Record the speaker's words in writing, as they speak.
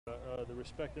the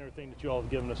respect and everything that you all have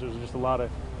given us. There's just a lot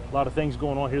of things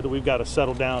going on here that we've got to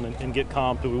settle down and get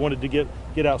calm to. We wanted to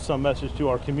get out some message to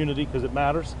our community because it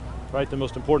matters, right? The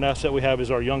most important asset we have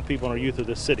is our young people and our youth of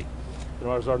this city.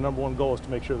 Our number one goal is to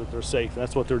make sure that they're safe, and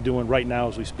that's what they're doing right now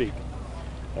as we speak.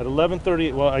 At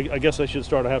 11:30, well, I guess I should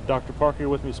start. I have Dr. Parker here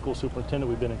with me, school superintendent.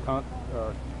 We've been in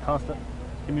constant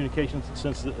communications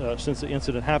since the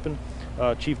incident happened.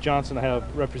 Chief Johnson, I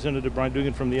have Representative Brian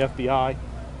Dugan from the FBI,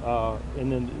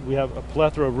 and then we have a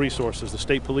plethora of resources. The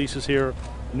state police is here,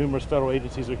 numerous federal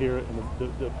agencies are here, and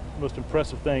the most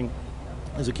impressive thing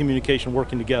is the communication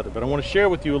working together. But I want to share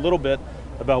with you a little bit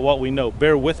about what we know.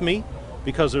 Bear with me,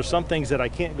 because there's some things that I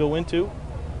can't go into,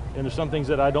 and there's some things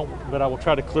that I will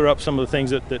try to clear up some of the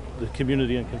things that the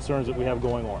community and concerns that we have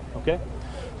going on, okay?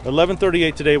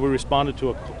 11:38 today, we responded to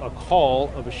a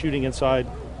call of a shooting inside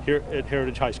here at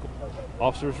Heritage High School.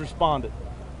 Officers responded.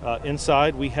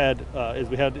 Inside, we had, as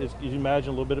you imagine,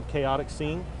 a little bit of chaotic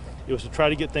scene. It was to try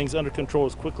to get things under control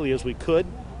as quickly as we could,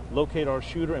 locate our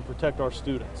shooter, and protect our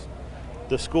students.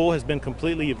 The school has been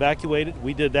completely evacuated.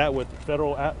 We did that with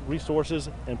federal resources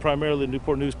and primarily the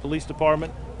Newport News Police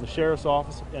Department, the Sheriff's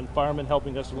Office, and firemen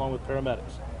helping us along with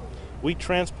paramedics. We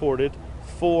transported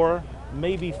 4,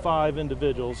 maybe 5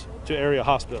 individuals to area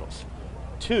hospitals.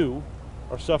 2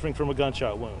 are suffering from a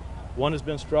gunshot wound. 1 has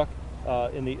been struck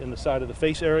in the side of the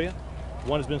face area.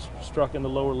 1 has been struck in the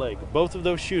lower leg. Both of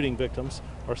those shooting victims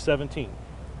are 17.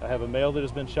 I have a male that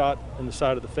has been shot in the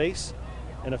side of the face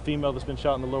and a female that's been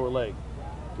shot in the lower leg.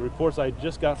 The reports I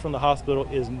just got from the hospital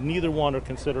is neither one are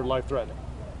considered life-threatening.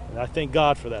 And I thank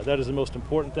God for that. That is the most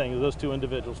important thing, of those 2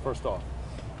 individuals, first off.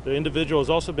 The individual has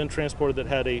also been transported that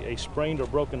had a sprained or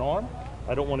broken arm.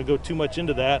 I don't want to go too much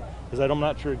into that because I'm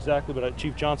not sure exactly, but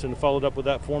Chief Johnson followed up with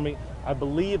that for me. I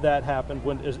believe that happened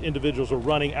when as individuals were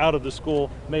running out of the school,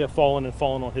 may have fallen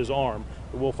on his arm,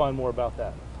 but we'll find more about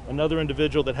that. Another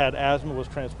individual that had asthma was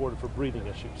transported for breathing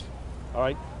issues. All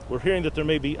right, we're hearing that there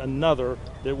may be another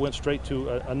that went straight to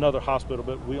another hospital,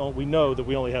 but we know that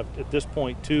we only have, at this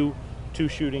point, two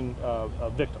shooting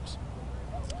victims.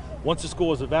 Once the school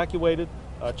was evacuated,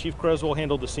 Chief Creswell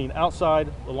handled the scene outside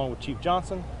along with Chief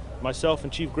Johnson. Myself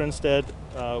and Chief Grinstead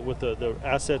with the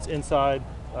assets inside.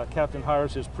 Captain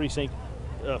Hires, his precinct,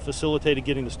 facilitated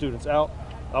getting the students out.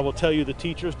 I will tell you the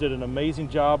teachers did an amazing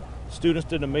job. Students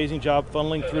did an amazing job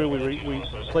funneling through. We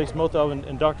placed most of them,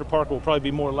 and Dr. Parker will probably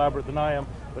be more elaborate than I am,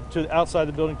 but to outside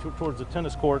the building towards the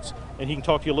tennis courts, and he can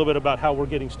talk to you a little bit about how we're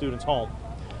getting students home.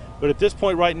 But at this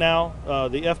point right now,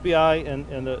 the FBI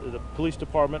and the police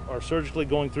department are surgically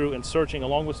going through and searching,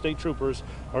 along with state troopers,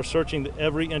 are searching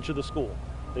every inch of the school.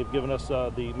 They've given us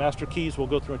the master keys. We'll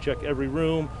go through and check every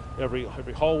room, every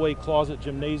hallway, closet,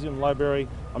 gymnasium, library.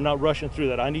 I'm not rushing through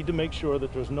that. I need to make sure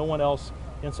that there's no one else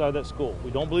inside that school. We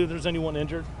don't believe there's anyone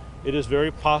injured. It is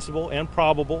very possible and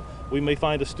probable we may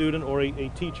find a student or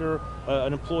a teacher,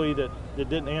 an employee that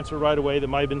didn't answer right away, that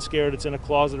might have been scared. It's in a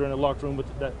closet or in a locked room.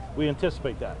 That we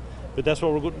anticipate that. But that's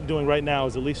what we're doing right now,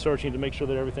 is at least searching to make sure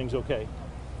that everything's okay.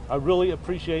 I really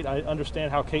appreciate, I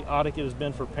understand how chaotic it has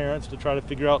been for parents to try to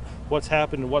figure out what's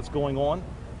happened and what's going on.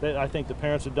 I think the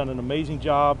parents have done an amazing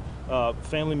job.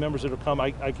 Family members that have come,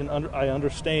 I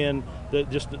understand that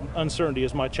just the uncertainty,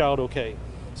 is my child okay?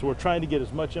 So we're trying to get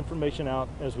as much information out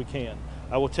as we can.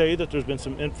 I will tell you that there's been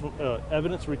some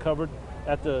evidence recovered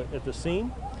at the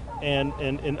scene and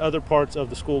in other parts of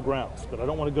the school grounds. But I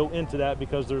don't want to go into that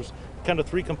because there's kind of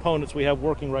 3 components we have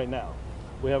working right now.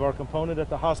 We have our component at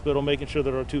the hospital making sure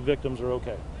that our 2 victims are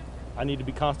okay. I need to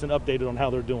be constant updated on how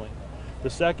they're doing.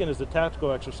 The second is the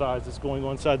tactical exercise that's going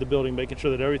on inside the building, making sure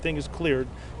that everything is cleared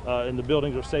and the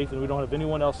buildings are safe and we don't have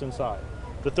anyone else inside.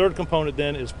 The third component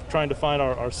then is trying to find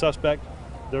our suspect.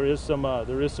 There is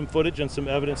some footage and some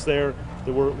evidence there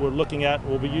that we're looking at.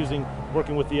 We'll be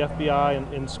working with the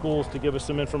FBI and schools to give us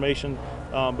some information,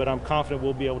 but I'm confident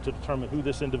we'll be able to determine who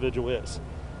this individual is.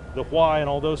 The why and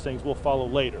all those things will follow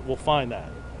later. We'll find that.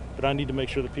 But I need to make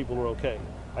sure that people are okay.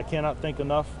 I cannot thank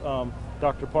enough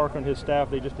Dr. Parker and his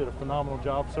staff. They just did a phenomenal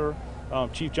job, sir.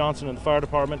 Chief Johnson and the fire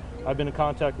department. I've been in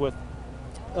contact with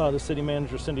the city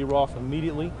manager, Cindy Roth,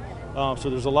 immediately. So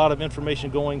there's a lot of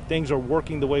information going. Things are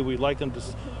working the way we'd like them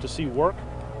to see work.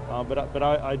 But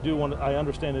I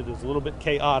understand it is a little bit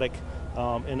chaotic.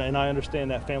 And I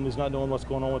understand that families not knowing what's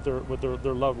going on with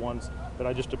their loved ones, but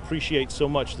I just appreciate so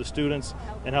much the students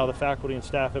and how the faculty and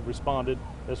staff have responded,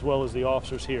 as well as the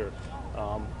officers here.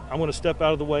 I'm going to step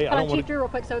out of the way. Chief Drew, real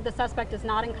quick, so the suspect is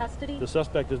not in custody? The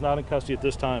suspect is not in custody at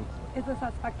this time. Is the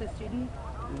suspect a student?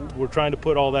 We're trying to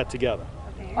put all that together.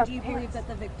 Okay. Do you believe that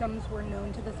the victims were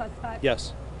known to the suspect?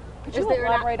 Yes. Could you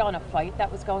elaborate on a fight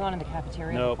that was going on in the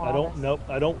cafeteria? No, I don't. Nope,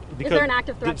 I don't. Because, is there an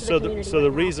active threat to the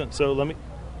community?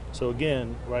 So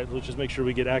again, right? Let's just make sure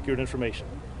we get accurate information.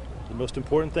 The most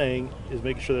important thing is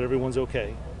making sure that everyone's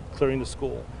okay, clearing the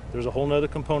school. There's a whole nother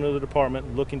component of the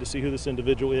department looking to see who this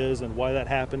individual is and why that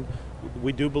happened.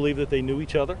 We do believe that they knew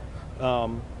each other,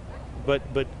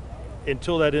 but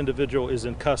until that individual is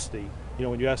in custody,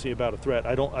 when you ask me about a threat,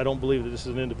 I don't believe that this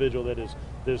is an individual that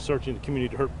is searching the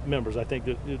community to hurt members. I think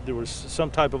that there was some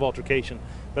type of altercation,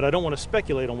 but I don't want to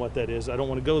speculate on what that is. I don't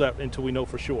want to go that until we know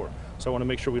for sure. So I want to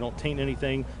make sure we don't taint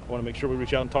anything. I want to make sure we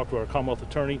reach out and talk to our Commonwealth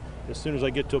attorney as soon as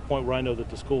I get to a point where I know that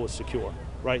the school is secure,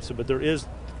 right? So, but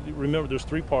remember, there's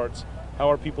three parts: how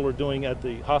our people are doing at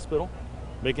the hospital,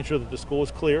 making sure that the school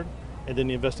is cleared, and then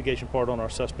the investigation part on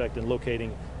our suspect and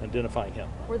locating and identifying him.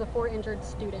 Were the 4 injured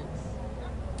students?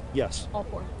 Yes. All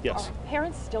 4? Yes. Are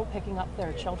parents still picking up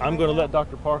their children? I'm going to let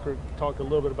Dr. Parker talk a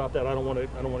little bit about that. I don't want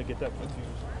to get that confused.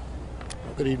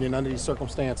 Good evening. Under these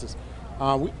circumstances,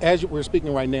 as we're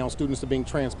speaking right now, students are being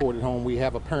transported home. We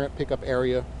have a parent pickup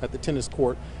area at the tennis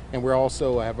court, and we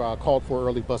also have called for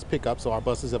early bus pickup, so our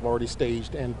buses have already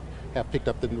staged and have picked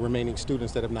up the remaining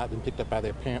students that have not been picked up by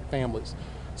their families.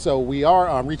 So we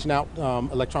are reaching out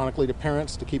electronically to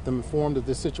parents to keep them informed of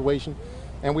this situation.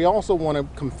 And we also want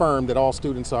to confirm that all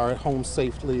students are at home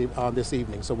safely this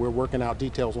evening. So we're working out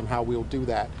details on how we'll do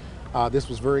that. This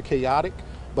was very chaotic,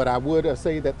 but I would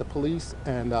say that the police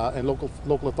and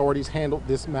local authorities handled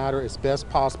this matter as best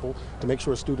possible to make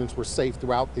sure students were safe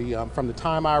throughout from the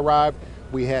time I arrived.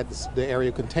 We had the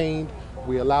area contained.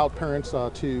 We allowed parents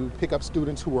to pick up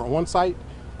students who were on site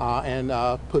and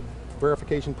put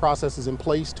verification processes in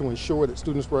place to ensure that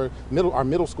students our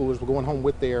middle schoolers were going home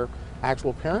with their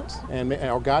actual parents and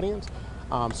our guardians.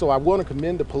 So I want to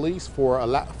commend the police for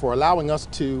allowing us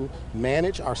to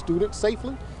manage our students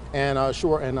safely and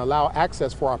allow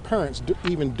access for our parents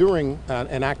even during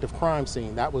an active crime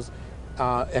scene. That was,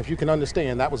 if you can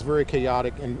understand, that was very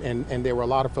chaotic, and there were a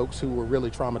lot of folks who were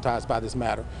really traumatized by this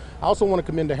matter. I also want to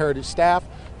commend the Heritage staff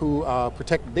who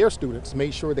protected their students,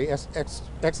 made sure they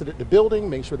exited the building,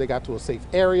 made sure they got to a safe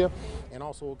area, and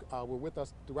also were with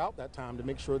us throughout that time to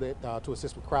make sure that to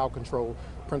assist with crowd control.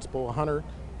 Principal Hunter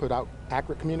put out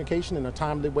accurate communication in a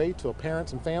timely way to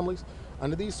parents and families.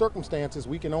 Under these circumstances,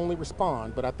 we can only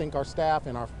respond, but I think our staff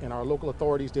and our local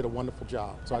authorities did a wonderful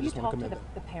job. So I just want to commend them. Have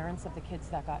you talked to the parents of the kids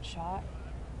that got shot?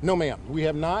 No, ma'am, we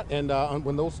have not. And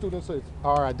when those students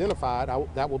are identified,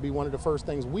 that will be one of the first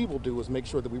things we will do, is make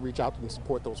sure that we reach out and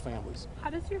support those families. How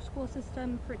does your school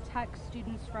system protect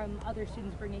students from other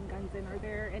students bringing guns in? Are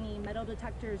there any metal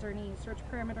detectors or any search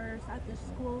perimeters at this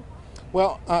school?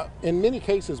 Well, in many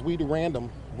cases, we do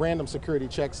random security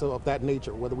checks of that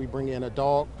nature, whether we bring in a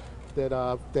dog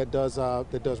that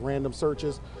does random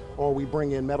searches, or we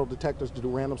bring in metal detectors to do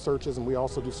random searches, and we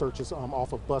also do searches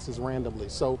off of buses randomly.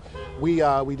 So we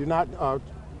do not.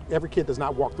 Every kid does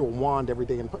not walk through a wand every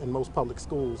day in most public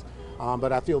schools,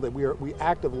 but I feel that we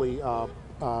actively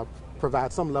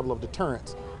provide some level of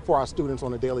deterrence for our students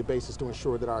on a daily basis to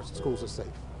ensure that our schools are safe.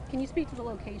 Can you speak to the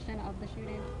location of the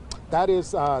shooting? That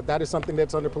is something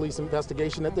that's under police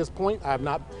investigation at this point. I have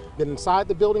not been inside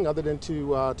the building other than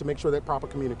to make sure that proper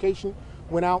communication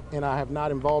went out, and I have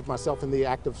not involved myself in the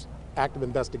active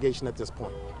investigation at this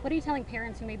point. What are you telling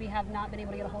parents who maybe have not been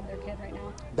able to get a hold of their kid right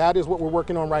now? That is what we're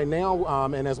working on right now,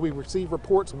 and as we receive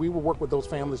reports, we will work with those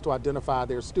families to identify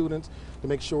their students to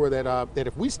make sure that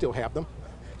if we still have them,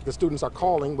 the students are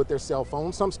calling with their cell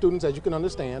phones. Some students, as you can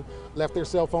understand, left their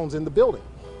cell phones in the building,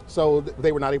 so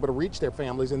they were not able to reach their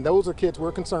families, and those are kids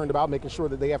we're concerned about, making sure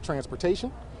that they have transportation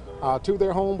to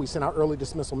their home. We send out early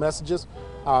dismissal messages,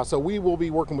 so we will be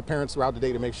working with parents throughout the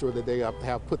day to make sure that they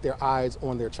have put their eyes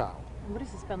on their child. And what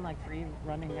has this been like for you,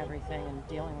 running everything and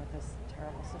dealing with this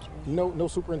terrible situation? No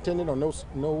superintendent or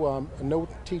no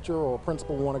teacher or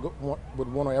principal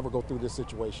would want to ever go through this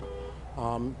situation.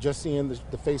 Just seeing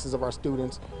the faces of our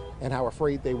students and how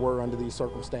afraid they were under these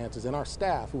circumstances, and our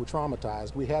staff who were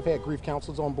traumatized. We have had grief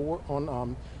counselors on board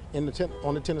on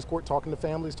the tennis court, talking to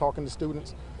families, talking to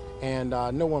students, and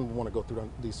no one would want to go through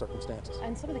these circumstances.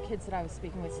 And some of the kids that I was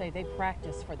speaking with say they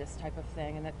practice for this type of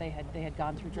thing, and that they had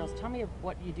gone through drills. Tell me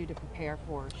what you do to prepare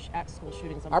for at-school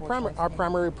shootings. Our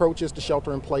primary approach is to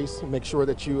shelter in place, make sure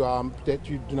that you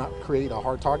do not create a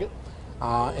hard target.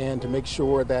 And to make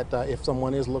sure that if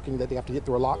someone is looking, that they have to get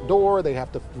through a locked door, they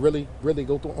have to really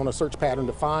go through on a search pattern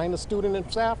to find a student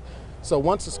and staff. So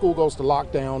once the school goes to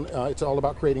lockdown, it's all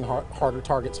about creating harder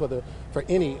targets for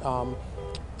any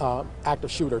active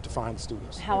shooter to find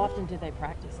students. How often do they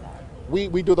practice that?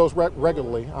 We do those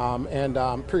regularly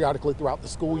and periodically throughout the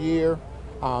school year.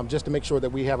 just to make sure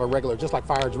that we have a regular, just like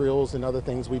fire drills and other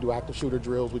things, we do active shooter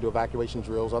drills, we do evacuation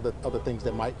drills, other things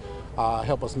that might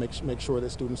help us make sure that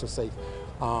students are safe.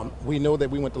 We know that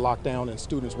we went to lockdown and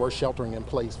students were sheltering in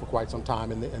place for quite some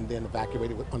time and then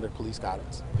evacuated under police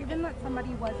guidance. Given that somebody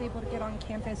was able to get on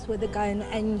campus with a gun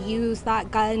and use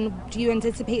that gun, do you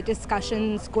anticipate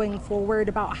discussions going forward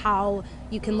about how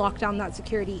you can lock down that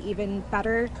security even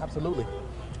better? Absolutely.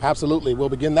 Absolutely. We'll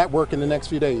begin that work in the next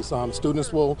few days.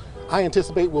 Students I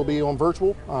anticipate will be on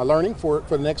virtual learning for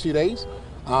the next few days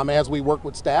as we work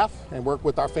with staff and work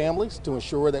with our families to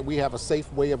ensure that we have a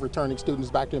safe way of returning students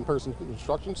back to in-person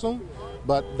instruction soon.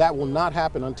 But that will not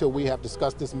happen until we have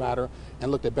discussed this matter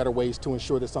and looked at better ways to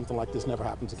ensure that something like this never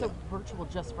happens again. So virtual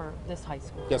just for this high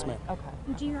school? Yes, right? ma'am.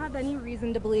 Okay. Do you have any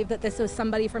reason to believe that this was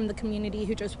somebody from the community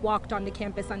who just walked onto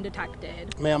campus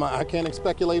undetected? Ma'am, I can't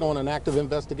speculate on an active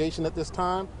investigation at this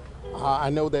time.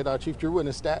 I know that Chief Drew and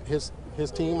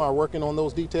his team are working on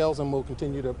those details, and we'll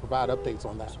continue to provide updates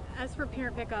on that. As for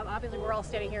parent pickup, obviously we're all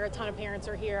standing here, a ton of parents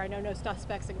are here. I know no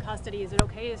suspects in custody. Is it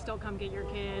okay to still come get your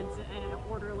kids in an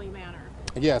orderly manner?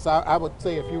 Yes, I would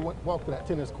say if you walk to that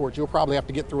tennis court, you'll probably have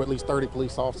to get through at least 30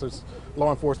 police officers, law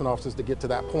enforcement officers to get to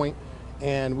that point.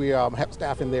 And we have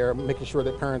staff in there making sure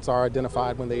that parents are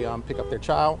identified when they pick up their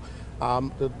child.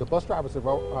 The bus drivers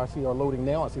I see are loading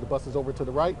now. I see the buses over to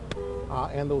the right,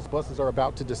 and those buses are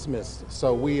about to dismiss.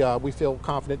 So we feel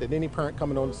confident that any parent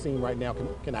coming on the scene right now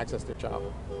can access their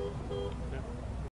child.